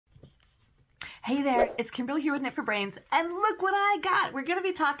Hey there, it's Kimberly here with Knit for Brains, and look what I got. We're going to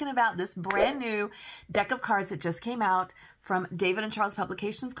be talking about this brand new deck of cards that just came out from David and Charles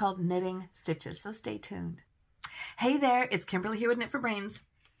Publications called Knitting Stitches, so stay tuned. Hey there, it's Kimberly here with Knit for Brains,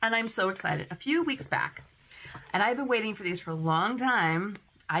 and I'm so excited. A few weeks back, and I've been waiting for these for a long time,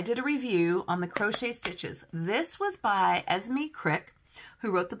 I did a review on the crochet stitches. This was by Esme Crick,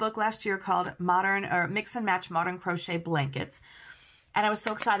 who wrote the book last year called Mix and Match Modern Crochet Blankets. And I was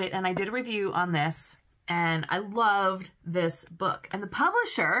so excited, and I did a review on this, and I loved this book. And the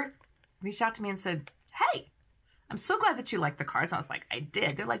publisher reached out to me and said, hey, I'm so glad that you like the cards. I was like, I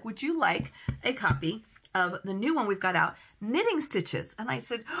did. They're like, would you like a copy of the new one we've got out, Knitting Stitches? And I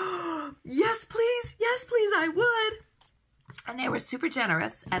said, oh, yes, please, I would. And they were super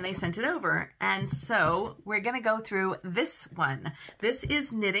generous, and they sent it over. And so we're going to go through this one. This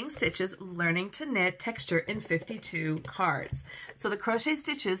is Knitting Stitches, Learning to Knit Texture in 52 cards. So the crochet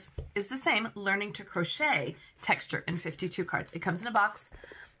stitches is the same, Learning to Crochet Texture in 52 cards. It comes in a box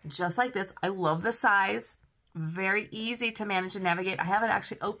just like this. I love the size. Very easy to manage and navigate. I haven't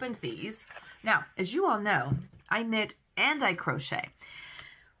actually opened these. Now, as you all know, I knit and I crochet.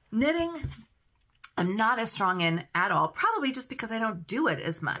 Knitting, I'm not as strong in at all, probably just because I don't do it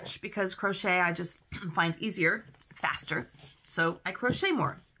as much, because crochet I just find easier, faster, so I crochet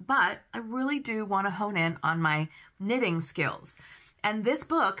more. But I really do want to hone in on my knitting skills. And this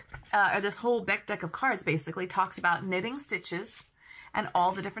book, or this whole deck of cards basically talks about knitting stitches and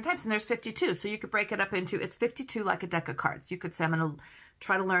all the different types. And there's 52, so you could break it up into, it's 52 like a deck of cards. You could say, I'm going to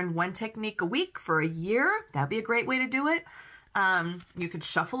try to learn one technique a week for a year. That'd be a great way to do it. You could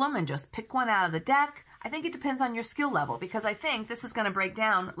shuffle them and just pick one out of the deck. I think it depends on your skill level, because I think this is going to break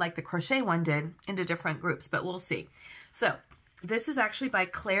down like the crochet one did into different groups, but we'll see. So this is actually by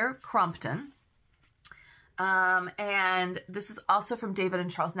Claire Crompton. And this is also from David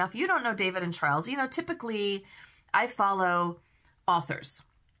and Charles. Now, if you don't know David and Charles, you know, typically I follow authors,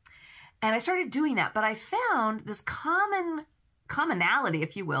 and I started doing that, but I found this commonality,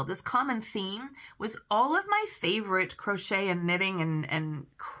 if you will, this common theme was all of my favorite crochet and knitting and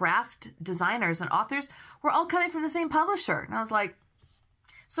craft designers and authors were all coming from the same publisher. And I was like,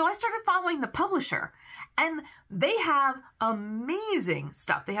 so I started following the publisher, and they have amazing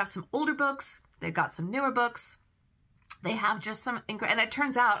stuff. They have some older books. They've got some newer books. They have just some, and it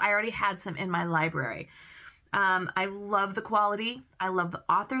turns out I already had some in my library. I love the quality. I love the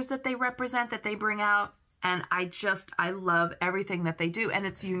authors that they represent, that they bring out. And I love everything that they do. And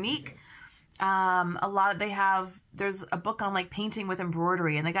it's unique. There's a book on like painting with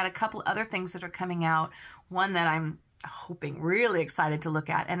embroidery, and they got a couple other things that are coming out. One that I'm really excited to look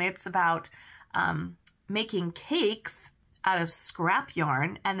at. And it's about making cakes out of scrap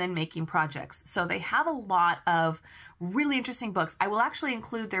yarn and then making projects. So they have a lot of really interesting books. I will actually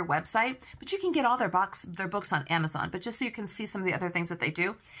include their website, but you can get all their books on Amazon, but just so you can see some of the other things that they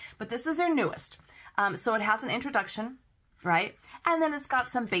do. But this is their newest. So it has an introduction, right? And then it's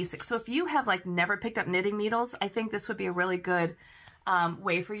got some basics. So if you have like never picked up knitting needles, I think this would be a really good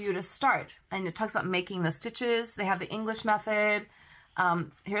way for you to start. And it talks about making the stitches. They have the English method.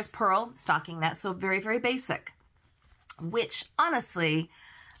 Here's purl, stocking net. So very, very basic, which honestly,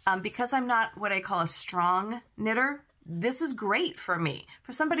 because I'm not what I call a strong knitter, this is great for me.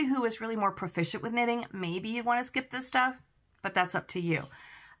 For somebody who is really more proficient with knitting, maybe you want to skip this stuff, but that's up to you.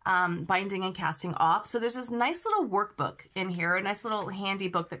 Binding and casting off. So there's this nice little workbook in here, a nice little handy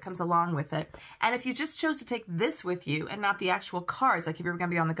book that comes along with it. And if you just chose to take this with you and not the actual cards, like if you were going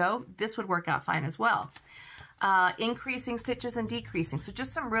to be on the go, this would work out fine as well. Increasing stitches and decreasing. So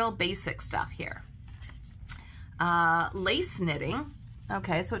just some real basic stuff here. Lace knitting.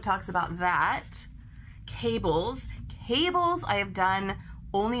 Okay, so it talks about that. Cables. Cables I have done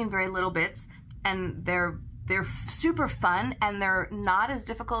only in very little bits, and they're super fun, and they're not as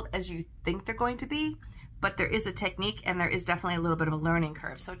difficult as you think they're going to be, but there is a technique, and there is definitely a little bit of a learning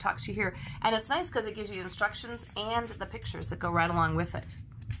curve. So it talks to you here, and it's nice because it gives you the instructions and the pictures that go right along with it.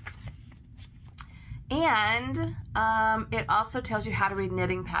 And it also tells you how to read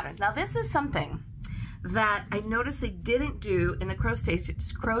knitting patterns. Now this is something that I noticed they didn't do in the Crochet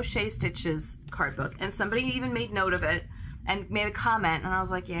Stitches card book, and somebody even made note of it and made a comment, and I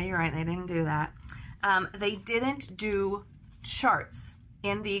was like, yeah, you're right, they didn't do that. They didn't do charts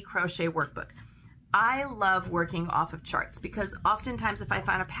in the crochet workbook. I love working off of charts, because oftentimes if I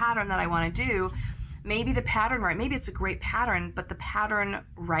find a pattern that I want to do, maybe the pattern, right, maybe it's a great pattern, but the pattern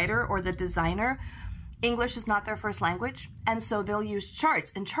writer or the designer, English is not their first language, and so they'll use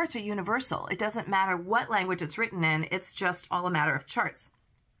charts, and charts are universal. It doesn't matter what language it's written in, it's just all a matter of charts.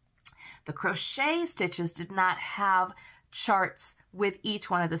 The crochet stitches did not have charts with each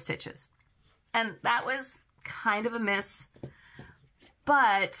one of the stitches. And that was kind of a miss.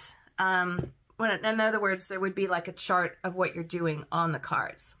 But in other words, there would be like a chart of what you're doing on the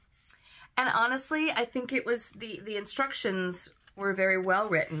cards. And honestly, I think it was the instructions were very well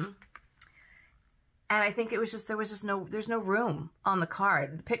written. And I think it was just, there's no room on the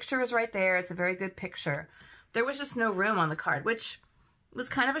card. The picture is right there. It's a very good picture. There was just no room on the card, which was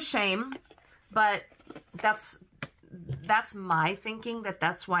kind of a shame, but that's my thinking,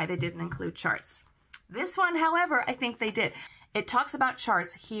 that's why they didn't include charts. This one, however, I think they did. It talks about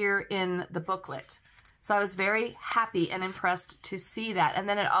charts here in the booklet. So I was very happy and impressed to see that. And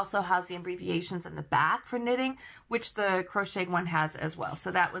then it also has the abbreviations in the back for knitting, which the crocheted one has as well.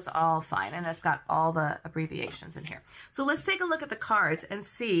 So that was all fine. And it's got all the abbreviations in here. So let's take a look at the cards and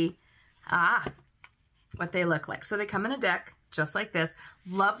see what they look like. So they come in a deck just like this.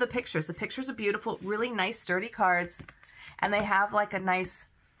 Love the pictures. The pictures are beautiful, really nice, sturdy cards. And they have like a nice,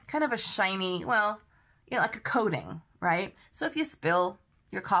 kind of a shiny, well, you know, like a coating, right? So if you spill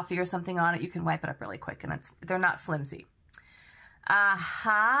your coffee or something on it, you can wipe it up really quick, and they're not flimsy.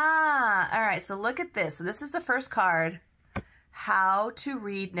 Aha! All right, so look at this. So this is the first card, How to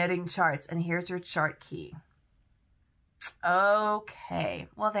Read Knitting Charts, and here's your chart key. Okay,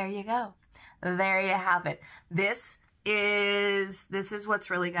 well, there you go. There you have it. This is what's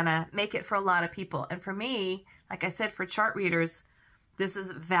really gonna make it for a lot of people. And for me, like I said, for chart readers, this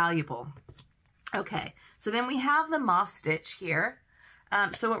is valuable. Okay, so then we have the moss stitch here.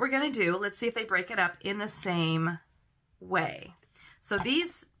 So what we're going to do, let's see if they break it up in the same way. So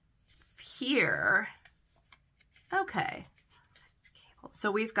these here, okay. So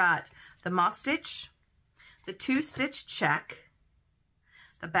we've got the moss stitch, the 2-stitch check,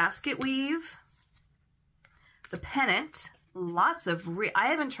 the basket weave, the pennant, lots of, I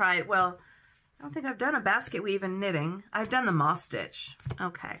haven't tried, well, I don't think I've done a basket weave in knitting. I've done the moss stitch.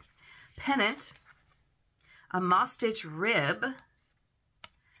 Okay. Pennant, a moss stitch rib,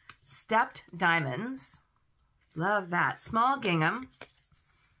 stepped diamonds, love that, small gingham,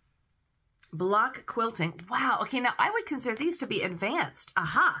 block quilting. Wow, okay, now I would consider these to be advanced.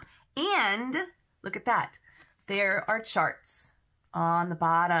 Aha, and look at that. There are charts on the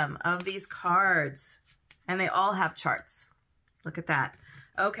bottom of these cards, and they all have charts. Look at that.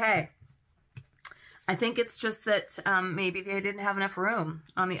 Okay, I think it's just that maybe they didn't have enough room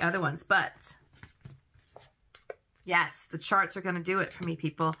on the other ones, but yes, the charts are going to do it for me,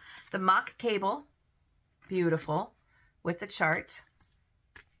 people. The mock cable, beautiful, with the chart.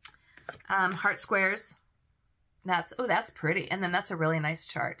 Heart squares. That's pretty. And then that's a really nice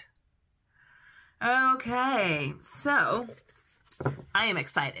chart. Okay, so I am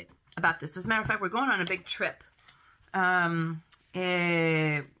excited about this. As a matter of fact, we're going on a big trip,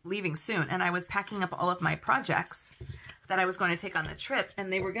 leaving soon. And I was packing up all of my projects that I was going to take on the trip,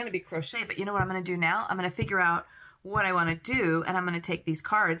 and they were going to be crochet. But you know what I'm going to do now? I'm going to figure out what I want to do, and I'm going to take these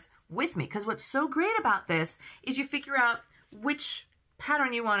cards with me, because what's so great about this is you figure out which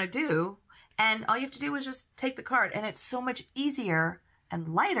pattern you want to do, and all you have to do is just take the card, and it's so much easier and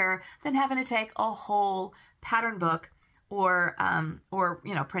lighter than having to take a whole pattern book or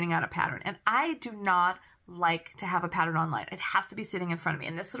you know, printing out a pattern. And I do not like to have a pattern online. It has to be sitting in front of me.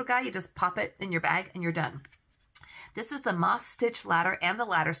 And this little guy, you just pop it in your bag and you're done. This is the moss stitch ladder and the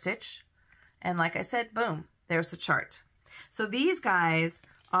ladder stitch, and like I said, boom, there's the chart. So these guys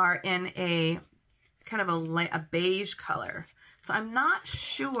are in a kind of a beige color. So I'm not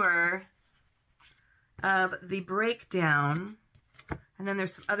sure of the breakdown. And then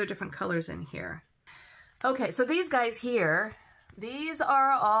there's some other different colors in here. Okay, so these guys here, these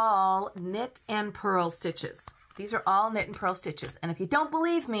are all knit and purl stitches. These are all knit and purl stitches. And if you don't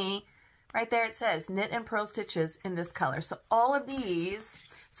believe me, right there it says knit and purl stitches in this color. So all of these,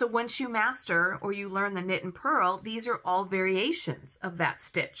 so once you master or you learn the knit and purl, these are all variations of that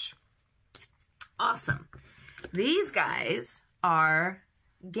stitch. Awesome. These guys are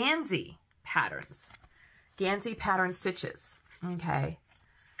Gansey patterns. Gansey pattern stitches. Okay.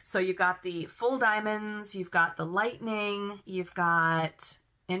 So you've got the full diamonds, you've got the lightning, you've got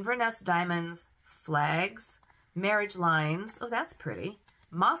Inverness diamonds, flags, marriage lines. Oh, that's pretty.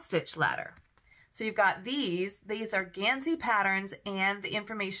 Moss stitch ladder. So you've got these are Gansey patterns, and the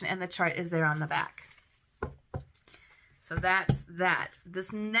information and the chart is there on the back. So that's that.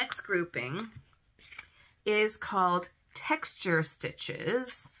 This next grouping is called texture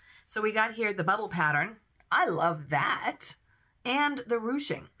stitches. So we got here the bubble pattern. I love that. And the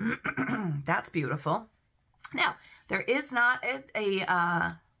ruching. That's beautiful. Now, there is not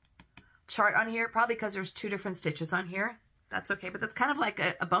a chart on here, probably because there's 2 different stitches on here. That's okay, but that's kind of like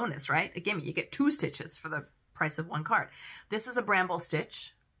a bonus, right? A gimme. You get 2 stitches for the price of 1 card. This is a bramble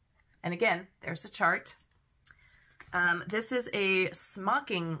stitch. And again, there's a chart. This is a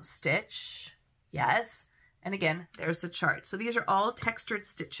smocking stitch. Yes. And again, there's the chart. So these are all textured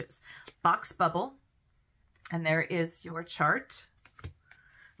stitches. Box bubble. And there is your chart.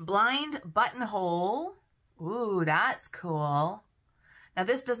 Blind buttonhole. Ooh, that's cool. Now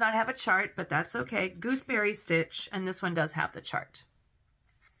this does not have a chart, but that's okay. Gooseberry stitch. And this one does have the chart.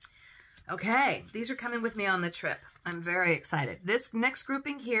 Okay, these are coming with me on the trip. I'm very excited. This next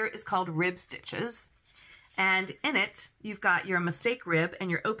grouping here is called rib stitches. And in it, you've got your mistake rib and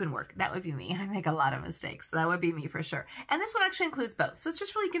your open work. That would be me. I make a lot of mistakes. So that would be me for sure. And this one actually includes both. So it's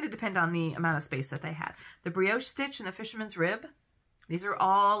just really going to depend on the amount of space that they had. The brioche stitch and the fisherman's rib. These are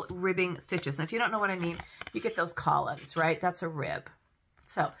all ribbing stitches. And if you don't know what I mean, you get those columns, right? That's a rib.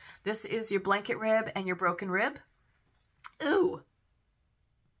 So this is your blanket rib and your broken rib. Ooh.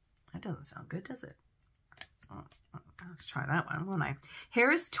 That doesn't sound good, does it? Oh, let's try that one, won't I?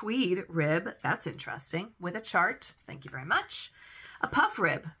 Harris tweed rib. That's interesting. With a chart. Thank you very much. A puff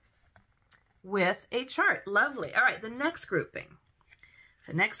rib with a chart. Lovely. All right, the next grouping.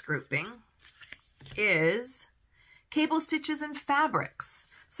 The next grouping is cable stitches and fabrics.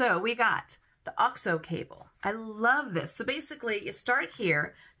 So we got the OXO cable. I love this. So basically, you start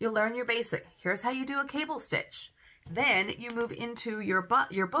here. You'll learn your basic. Here's how you do a cable stitch. Then you move into your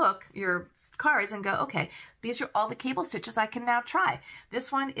book, your cards, and go, okay, these are all the cable stitches I can now try.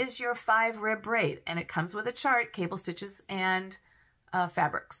 This one is your 5 rib braid, and it comes with a chart, cable stitches, and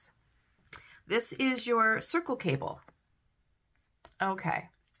fabrics. This is your circle cable. Okay.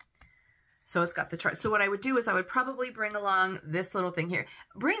 So it's got the chart. So what I would do is I would probably bring along this little thing here.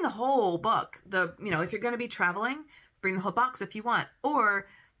 Bring the whole book. If you're going to be traveling, bring the whole box if you want, or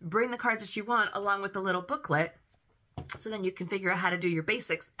bring the cards that you want along with the little booklet. So then you can figure out how to do your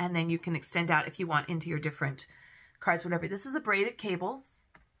basics, and then you can extend out if you want into your different cards, whatever. This is a braided cable.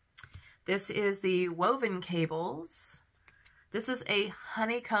 This is the woven cables. This is a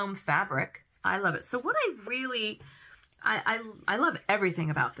honeycomb fabric. I love it. So what I love everything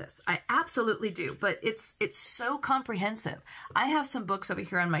about this. I absolutely do, but it's so comprehensive. I have some books over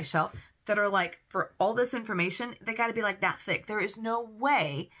here on my shelf that are like, for all this information, they got to be like that thick. There is no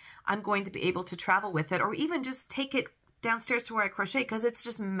way I'm going to be able to travel with it, or even just take it downstairs to where I crochet, because it's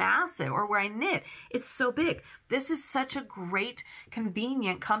just massive, or where I knit. It's so big. This is such a great,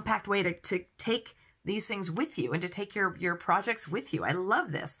 convenient, compact way to take these things with you and to take your projects with you. I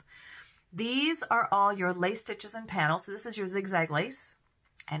love this. These are all your lace stitches and panels. So this is your zigzag lace,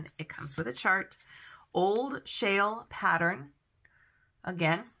 and it comes with a chart. Old shale pattern.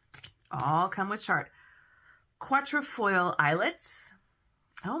 Again, all come with chart. Quatrefoil eyelets.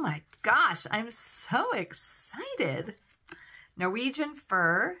 Oh my gosh, I'm so excited. Norwegian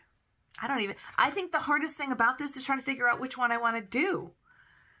fur. I think the hardest thing about this is trying to figure out which one I want to do.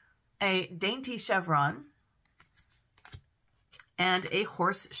 A dainty chevron. And a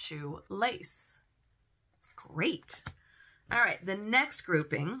horseshoe lace. Great. All right, the next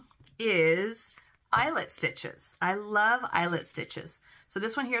grouping is eyelet stitches. I love eyelet stitches. So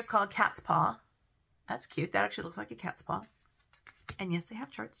this one here is called cat's paw. That's cute. That actually looks like a cat's paw. And yes, they have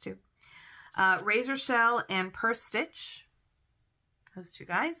charts too. Razor shell and purse stitch. Those two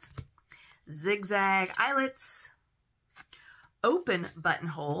guys. Zigzag eyelets. Open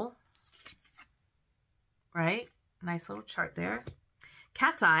buttonhole. Right? Nice little chart there.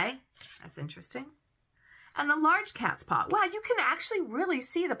 Cat's eye. That's interesting. And the large cat's paw. Wow, you can actually really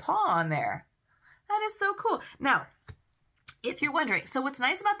see the paw on there. That is so cool. Now, if you're wondering, so what's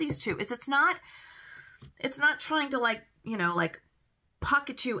nice about these two is it's not trying to like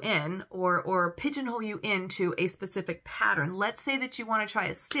pocket you in or pigeonhole you into a specific pattern. Let's say that you want to try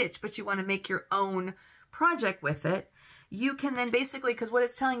a stitch, but you want to make your own project with it. You can then basically, because what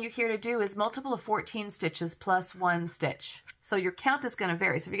it's telling you here to do is multiple of 14 stitches plus 1 stitch. So your count is going to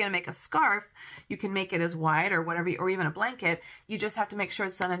vary. So if you're going to make a scarf, you can make it as wide or whatever, or even a blanket. You just have to make sure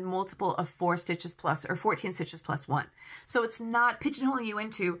it's done in multiple of 4 stitches plus, or 14 stitches plus 1. So it's not pigeonholing you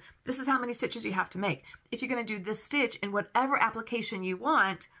into, this is how many stitches you have to make. If you're going to do this stitch in whatever application you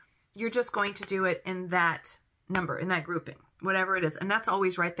want, you're just going to do it in that number, in that grouping, whatever it is. And that's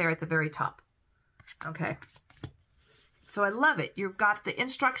always right there at the very top. Okay. So I love it. You've got the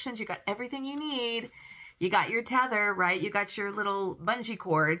instructions. You got everything you need. You got your tether, right? You got your little bungee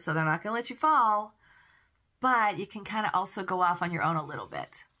cord, so they're not going to let you fall. But you can kind of also go off on your own a little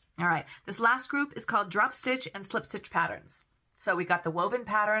bit. All right. This last group is called drop stitch and slip stitch patterns. So we got the woven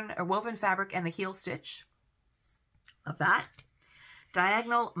pattern or woven fabric and the heel stitch. Love that.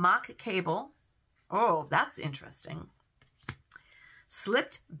 Diagonal mock cable. Oh, that's interesting.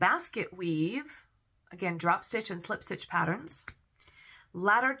 Slipped basket weave. Again, drop stitch and slip stitch patterns.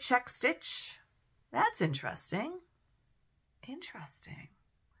 ladder check stitch. That's interesting. Interesting.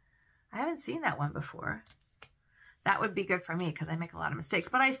 I haven't seen that one before. That would be good for me because I make a lot of mistakes.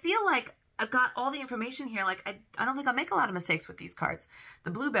 But I feel like I've got all the information here. Like I don't think I'll make a lot of mistakes with these cards.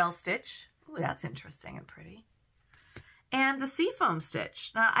 The bluebell stitch. Ooh, that's interesting and pretty. And the seafoam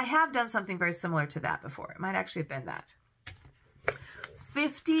stitch. Now, I have done something very similar to that before. It might actually have been that.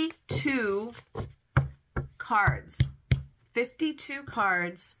 52 cards. 52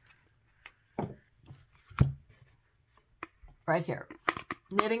 cards. Right here.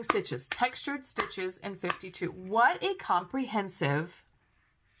 Knitting stitches, textured stitches in 52. What a comprehensive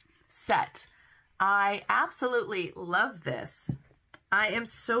set. I absolutely love this. I am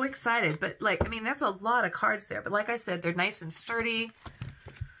so excited, but like, I mean, there's a lot of cards there, but like I said, they're nice and sturdy.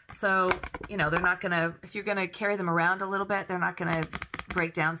 So, you know, they're not going to, if you're going to carry them around a little bit, they're not going to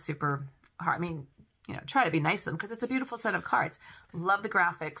break down super hard. I mean, you know, try to be nice to them because it's a beautiful set of cards. Love the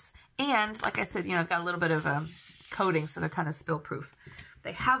graphics. And like I said, you know, I've got a little bit of coating, so they're kind of spill proof.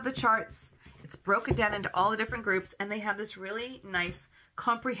 They have the charts. It's broken down into all the different groups, and they have this really nice,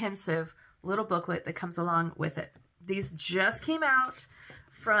 comprehensive little booklet that comes along with it. These just came out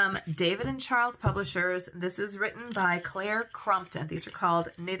from David and Charles Publishers. This is written by Claire Crompton. These are called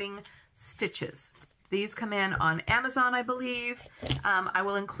Knitting Stitches. These come in on Amazon, I believe. I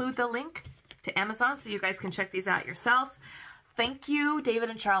will include the link to Amazon so you guys can check these out yourself. Thank you, David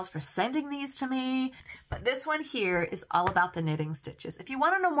and Charles, for sending these to me. But this one here is all about the knitting stitches. If you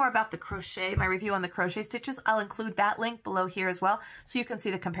want to know more about the crochet, my review on the crochet stitches, I'll include that link below here as well so you can see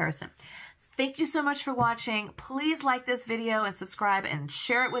the comparison. Thank you so much for watching. Please like this video and subscribe and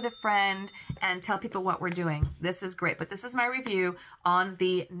share it with a friend and tell people what we're doing. This is great. But this is my review on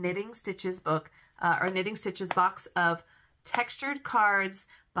the Knitting Stitches book, or Knitting Stitches box of textured cards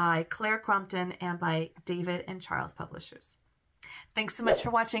by Claire Crompton and by David and Charles Publishers. Thanks so much for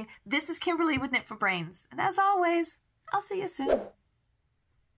watching. This is Kimberly with Knit for Brains. And as always, I'll see you soon.